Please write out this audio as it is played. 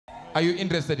Are you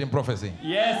interested in prophecy?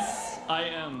 Yes, I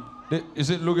am. You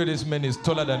see, look at this man, he's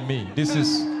taller than me. This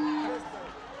is...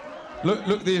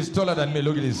 Look, this is taller than me.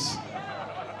 Look at this.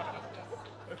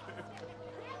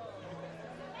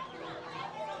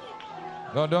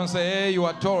 No, don't say, hey, you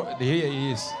are tall. Here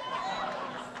he is.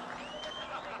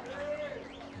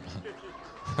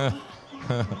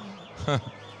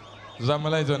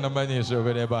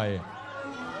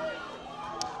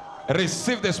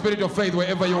 Receive the spirit of faith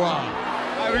wherever you are.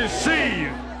 I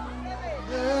receive.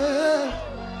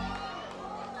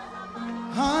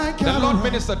 The Lord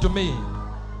ministered to me,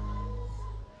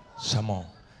 Shamo,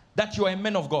 that you are a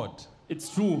man of God.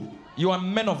 It's true. You are a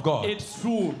man of God. It's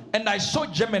true. And I saw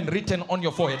German written on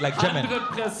your forehead, like German.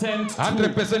 100% true.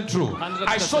 100% true. 100%.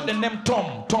 I saw the name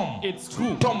Tom. Tom. It's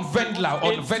true. Tom Wendler,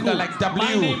 or It's Wendler true. like W.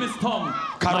 My name is Tom.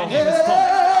 Carol. My name is Tom.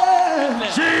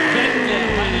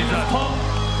 Wendler. My name is Tom.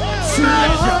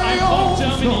 I'm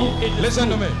from Germany. It is Listen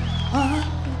true. to me.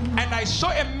 And I saw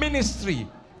a ministry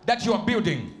that you are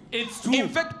building. It's true. In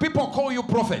fact, people call you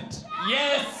prophet.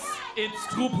 Yes, it's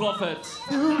true, prophet.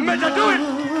 May I do it?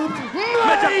 May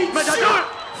I do it?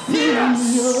 Yes.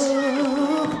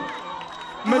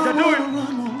 May I do it?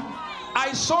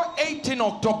 I saw 18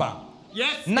 October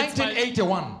Yes.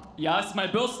 1981. Yes, my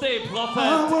birthday, prophet.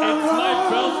 It's my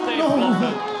birthday,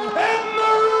 prophet.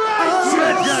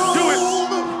 May I do it?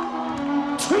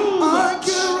 Too much.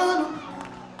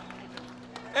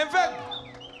 In fact,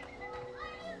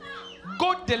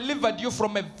 God delivered you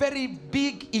from a very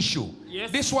big issue.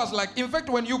 Yes. This was like, in fact,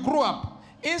 when you grew up,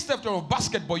 instead of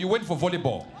basketball, you went for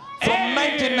volleyball. From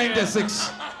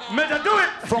 1996. May I do it?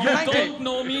 From You 19... don't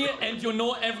know me and you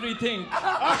know everything.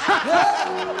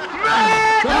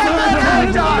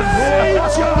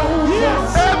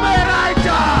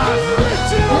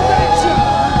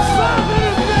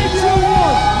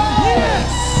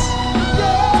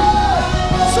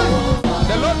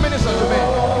 The Lord ministered to me.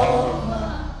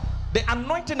 The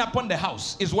anointing upon the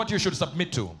house is what you should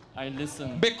submit to. I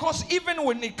listen. Because even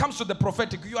when it comes to the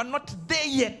prophetic, you are not there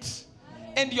yet.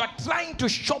 And you are trying to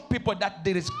show people that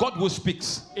there is God who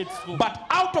speaks. It's true. But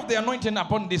out of the anointing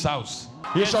upon this house,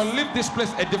 you shall leave this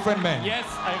place a different man. Yes,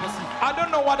 I receive. I don't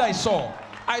know what I saw.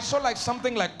 I saw like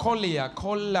something like Collier.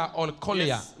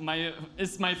 Yes,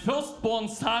 it's my firstborn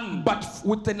son. But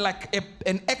with like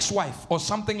an ex-wife or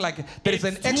something like, there is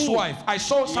an It's true. ex-wife. I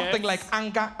saw something Yes. like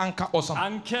Anka or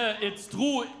something. Anke, it's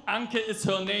true. Anke is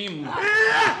her name.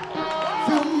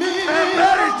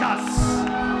 Emeritus.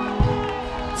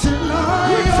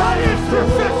 Retired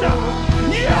professor.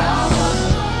 Yes.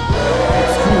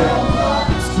 It's true.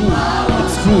 It's true.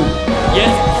 It's true.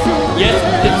 Yes. Yes,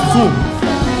 it's true.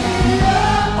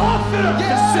 Author of the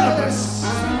syllabus.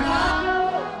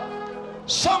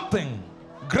 Something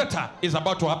greater is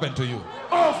about to happen to you.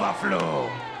 Overflow.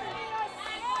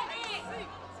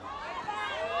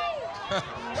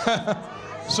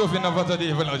 Sophie never the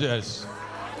evil yes.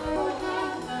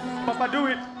 Papa, do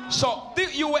it. So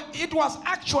it was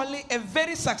actually a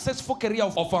very successful career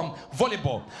of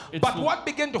volleyball. It's but true. what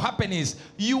began to happen is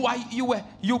you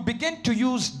began to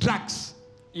use drugs.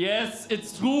 Yes,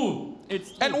 it's true. It's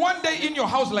true. And one day in your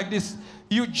house like this,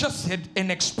 you just had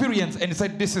an experience and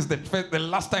said, "This is the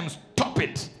last time. Stop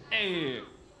it." Hey.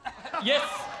 Yes.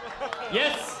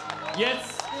 Yes.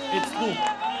 Yes. It's true.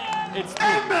 It's true.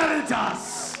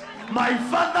 Emeritus. My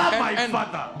father, And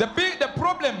father. the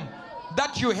problem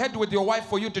that you had with your wife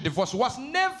for you to divorce was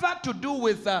never to do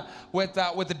with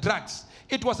the drugs.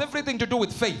 It was everything to do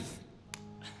with faith.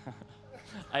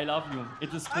 I love you.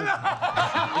 It is true. Emeritus.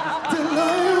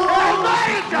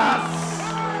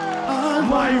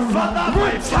 My father,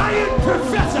 retired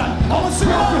professor of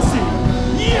prophecy.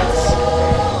 Yes.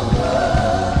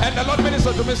 And the Lord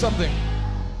ministered to me something.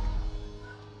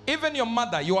 Even your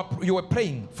mother, you were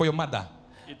praying for your mother.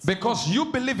 It's because you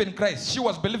believe in Christ. She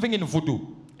was believing in voodoo.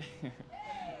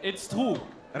 It's true.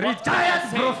 Retired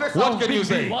professor. What can you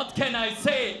say? What can I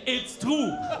say? It's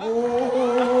true.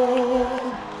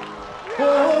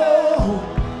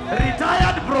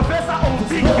 Retired professor of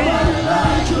Big B.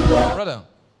 Brother,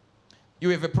 you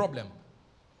have a problem.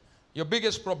 Your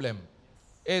biggest problem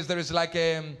is there is like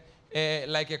a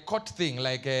court thing,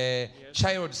 like a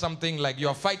child, something like you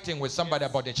are fighting with somebody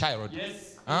about a child. Yes,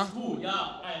 Huh? it's true. Yeah,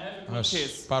 I have a court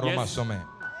case. Paroma Yes, some.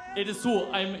 it is true.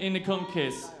 I'm in a court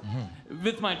case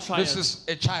with my child. This is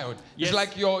a child. Yes. It's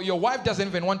like your wife doesn't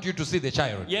even want you to see the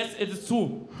child. Yes, it is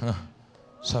true.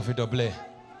 Safi Doble.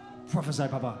 Prophesy,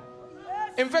 Papa.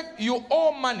 In fact, you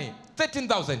owe money,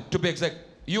 13,000 to be exact.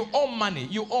 You owe money.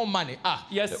 Ah,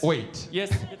 Yes. wait.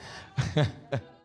 Yes.